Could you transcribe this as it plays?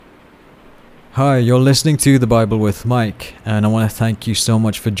Hi, you're listening to The Bible with Mike, and I want to thank you so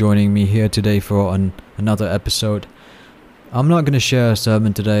much for joining me here today for another episode. I'm not going to share a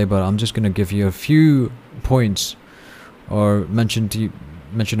sermon today, but I'm just going to give you a few points or mention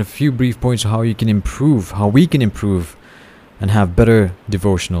a few brief points of how we can improve and have better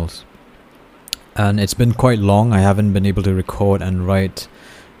devotionals. And it's been quite long. I haven't been able to record and write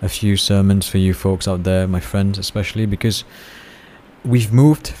a few sermons for you folks out there, my friends especially, because we've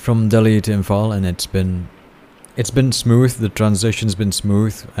moved from Delhi to Imphal, and it's been smooth. The transition's been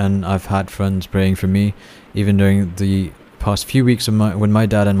smooth, and I've had friends praying for me, even during the past few weeks when my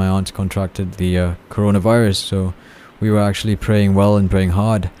dad and my aunt contracted the coronavirus. So we were actually praying well and praying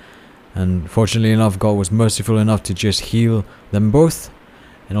hard, and fortunately enough, God was merciful enough to just heal them both.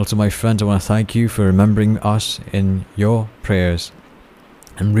 And also, my friends, I want to thank you for remembering us in your prayers.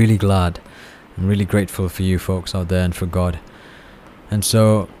 I'm really glad. I'm really grateful for you folks out there and for God. And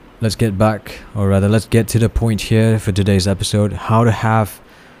so let's get to the point here for today's episode: how to have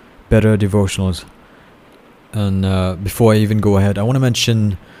better devotionals. And before I even go ahead, I want to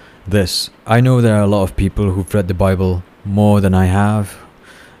mention this. I know there are a lot of people who've read the Bible more than I have.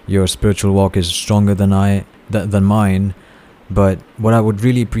 Your spiritual walk is stronger than mine. But what I would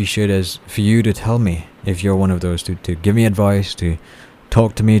really appreciate is for you to tell me if you're one of those, to give me advice, to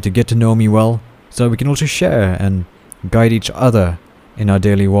talk to me, to get to know me well, so we can also share and guide each other in our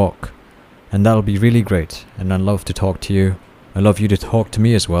daily walk. And that'll be really great. And I'd love to talk to you. I'd love you to talk to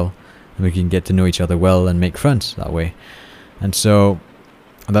me as well, and we can get to know each other well and make friends that way. And so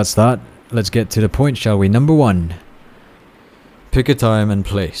that's that. Let's get to the point, shall we? Number 1, pick a time and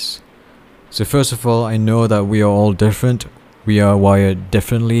place. So first of all, I know that we are all different. We are wired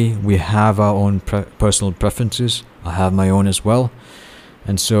differently. We have our own personal preferences. I have my own as well.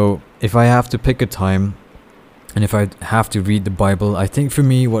 And so if I have to pick a time, and if I have to read the Bible, I think for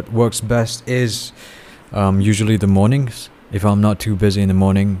me what works best is usually the mornings, if I'm not too busy in the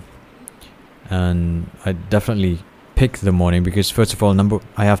morning. And I definitely pick the morning because, first of all,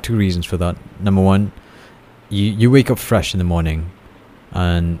 I have 2 reasons for that. Number 1, you wake up fresh in the morning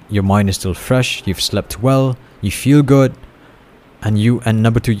and your mind is still fresh, you've slept well, you feel good, and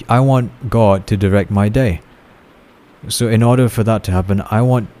number 2, I want God to direct my day. So in order for that to happen, I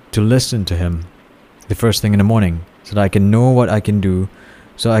want to listen to Him the first thing in the morning, so that I can know what I can do,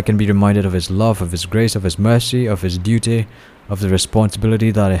 so I can be reminded of His love, of His grace, of His mercy, of His duty, of the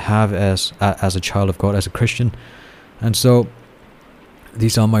responsibility that I have as a child of God, as a Christian. And so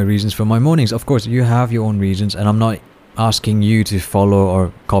these are my reasons for my mornings. Of course, you have your own reasons, and I'm not asking you to follow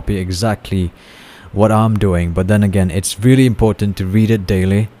or copy exactly what I'm doing. But then again, it's really important to read it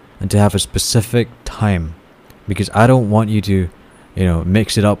daily and to have a specific time, because I don't want you to,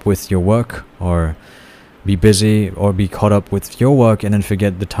 mix it up with your work, or be busy or be caught up with your work and then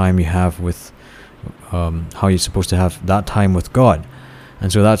forget the time you have with how you're supposed to have that time with God.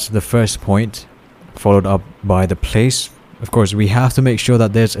 And so that's the first point, followed up by the place. Of course, we have to make sure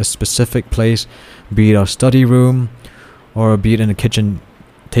that there's a specific place, be it our study room, or be it in the kitchen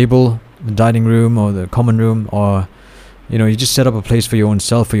table, the dining room, or the common room, or you just set up a place for your own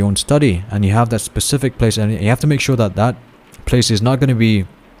self, for your own study, and you have that specific place, and you have to make sure that that place is not going to be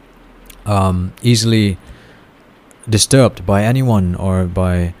easily disturbed by anyone or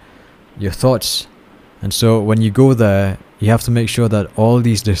by your thoughts. And so when you go there, you have to make sure that all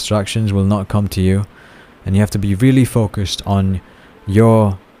these distractions will not come to you, and you have to be really focused on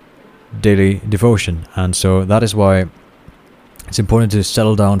your daily devotion. And so that is why it's important to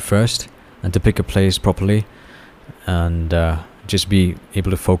settle down first and to pick a place properly, and just be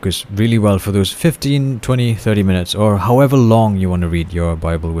able to focus really well for those 15, 20, 30 minutes, or however long you want to read your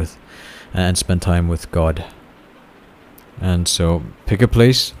Bible with and spend time with God. And so pick a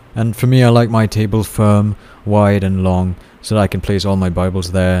place. And for me, I like my table firm, wide and long, so that I can place all my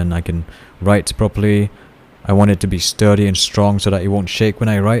Bibles there and I can write properly. I want it to be sturdy and strong so that it won't shake when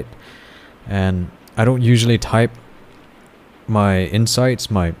I write. And I don't usually type my insights,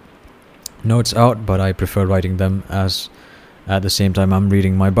 my notes out, but I prefer writing them as at the same time I'm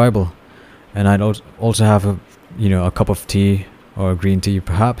reading my Bible. And I'd also have a cup of tea or green tea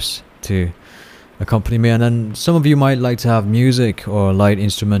perhaps to accompany me. And then some of you might like to have music or light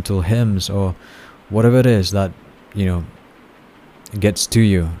instrumental hymns or whatever it is that gets to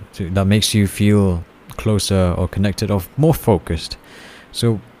you, that makes you feel closer or connected or more focused.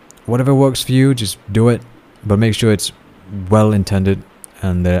 So whatever works for you, just do it, but make sure it's well intended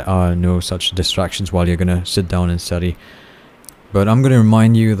and there are no such distractions while you're going to sit down and study. But I'm going to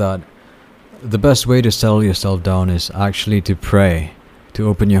remind you that the best way to settle yourself down is actually to pray, to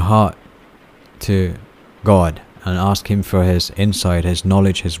open your heart to God and ask Him for His insight, His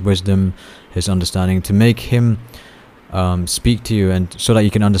knowledge, His wisdom, His understanding, to make Him speak to you, and so that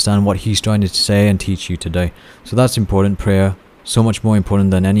you can understand what He's trying to say and teach you today. So that's important. Prayer, so much more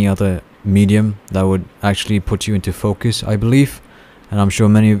important than any other medium that would actually put you into focus, I believe. And I'm sure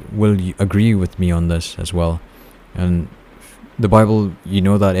many will agree with me on this as well. And the Bible, you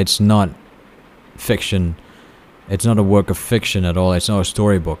know that it's not fiction. It's not a work of fiction at all. It's not a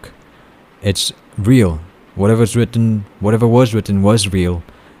storybook. It's real. Whatever was written was real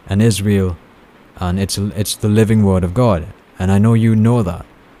and is real. And it's the living Word of God. And I know you know that.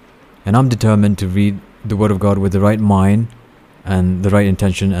 And I'm determined to read the Word of God with the right mind and the right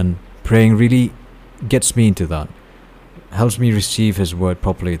intention. And praying really gets me into that. Helps me receive His Word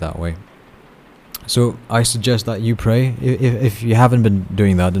properly that way. So I suggest that you pray. If you haven't been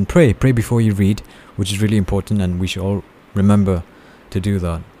doing that, then pray. Pray before you read, which is really important, and we should all remember to do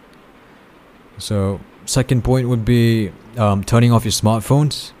that. So second point would be turning off your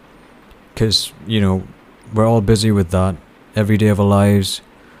smartphones, because we're all busy with that every day of our lives.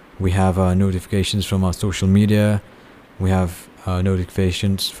 We have notifications from our social media. We have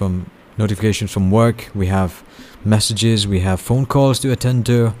notifications from work. We have messages. We have phone calls to attend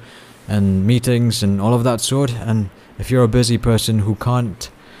to, and meetings and all of that sort. And if you're a busy person who can't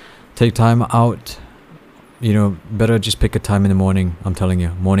take time out, better just pick a time in the morning. I'm telling you,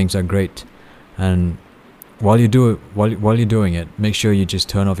 mornings are great. And while you're doing it, make sure you just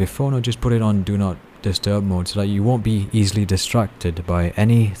turn off your phone, or just put it on do not disturb mode, so that you won't be easily distracted by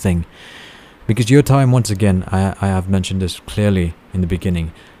anything. Because your time, once again, I have mentioned this clearly in the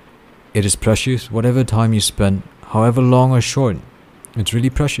beginning, it is precious. Whatever time you spend, however long or short, it's really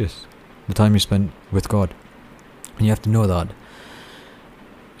precious, the time you spend with God. And you have to know that.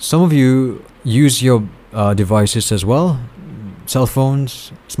 Some of you use your devices as well, cell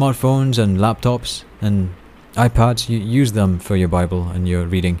phones, smartphones and laptops and iPads. You use them for your Bible and your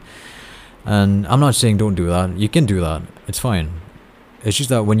reading. And I'm not saying don't do that. You can do that. It's fine. It's just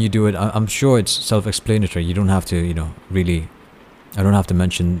that when you do it, I'm sure it's self-explanatory. You don't have to, I don't have to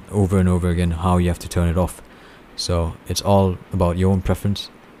mention over and over again how you have to turn it off. So it's all about your own preference.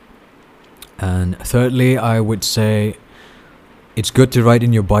 And thirdly, I would say it's good to write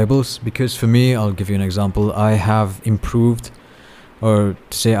in your Bibles, because for me, I'll give you an example. I have improved, or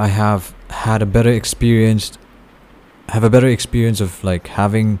to say I have had a better experience, of like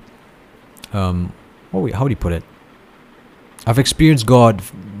having, how do you put it? I've experienced God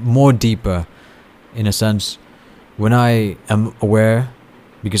more deeper, in a sense, when I am aware,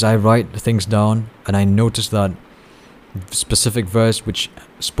 because I write things down and I notice that specific verse which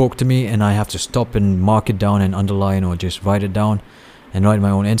spoke to me, and I have to stop and mark it down and underline, or just write it down and write my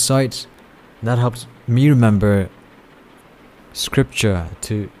own insights. That helps me remember scripture,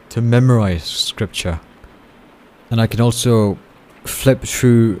 to memorize scripture. And I can also flip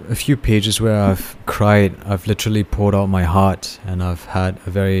through a few pages where I've cried. I've literally poured out my heart, and I've had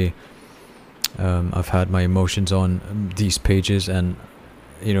my emotions on these pages. And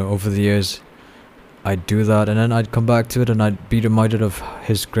over the years I'd do that, and then I'd come back to it, and I'd be reminded of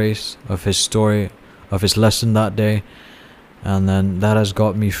His grace, of His story, of His lesson that day. And then that has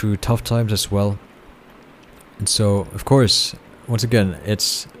got me through tough times as well. And so, of course, once again,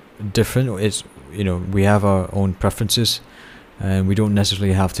 it's different. It's we have our own preferences, and we don't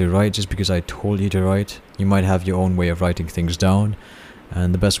necessarily have to write just because I told you to write. You might have your own way of writing things down,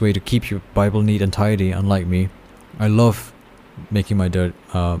 and the best way to keep your Bible neat and tidy, unlike me, I love making my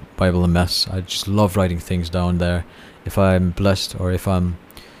Bible a mess. I just love writing things down there. If I'm blessed, or if I'm,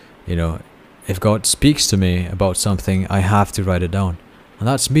 if God speaks to me about something, I have to write it down, and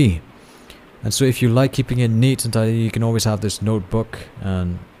that's me. And so if you like keeping it neat and tidy, you can always have this notebook,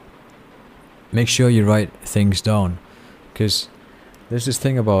 and make sure you write things down, because there's this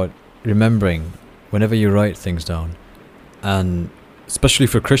thing about remembering whenever you write things down. And especially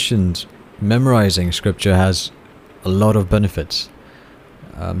for Christians, memorizing scripture has a lot of benefits.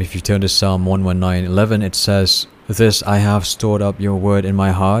 If you turn to Psalm 119:11, it says, "This I have stored up your word in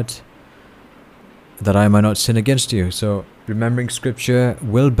my heart, that I might not sin against you." So remembering scripture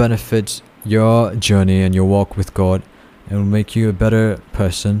will benefit your journey and your walk with God. It will make you a better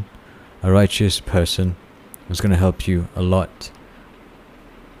person, a righteous person. It's going to help you a lot.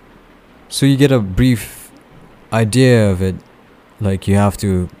 So you get a brief idea of it. Like, you have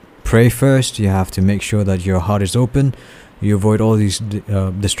to pray first. You have to make sure that your heart is open. You avoid all these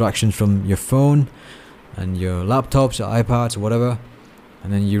distractions from your phone and your laptops or iPads or whatever.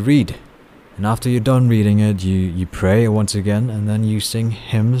 And then you read. And after you're done reading it, you pray once again, and then you sing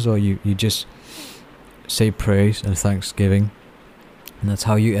hymns, or you just say praise and thanksgiving And that's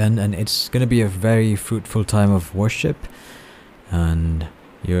how you end, and it's going to be a very fruitful time of worship, and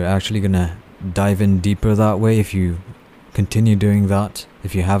you're actually going to dive in deeper that way if you continue doing that,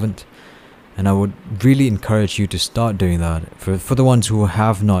 if you haven't. And I would really encourage you to start doing that. For the ones who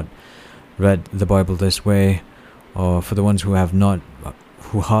have not read the Bible this way, or for the ones who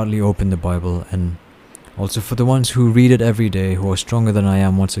hardly open the Bible, and also for the ones who read it every day, who are stronger than I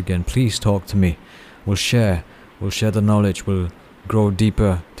am, once again, please talk to me. We'll share the knowledge, we'll grow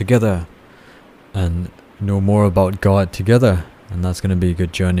deeper together and know more about God together, and that's going to be a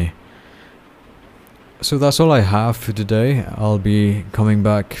good journey. So that's all I have for today. I'll be coming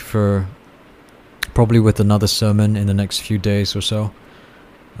back probably with another sermon in the next few days or so,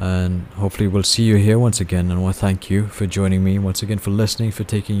 and hopefully we'll see you here once again. And I want to thank you for joining me once again, for listening, for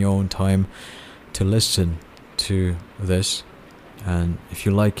taking your own time to listen to this. And if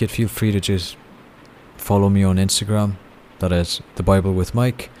you like it, feel free to just follow me on Instagram. That is The Bible with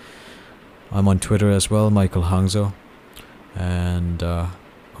Mike. I'm on Twitter as well, Michael Hangzo. And I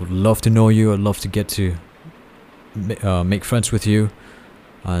would love to know you. I'd love to get to make friends with you,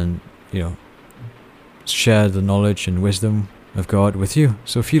 and share the knowledge and wisdom of God with you.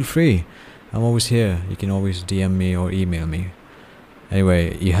 So feel free. I'm always here. You can always DM me or email me.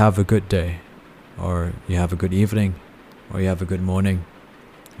 Anyway, you have a good day, or you have a good evening, or you have a good morning.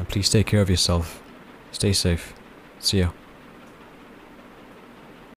 And please take care of yourself. Stay safe. See ya.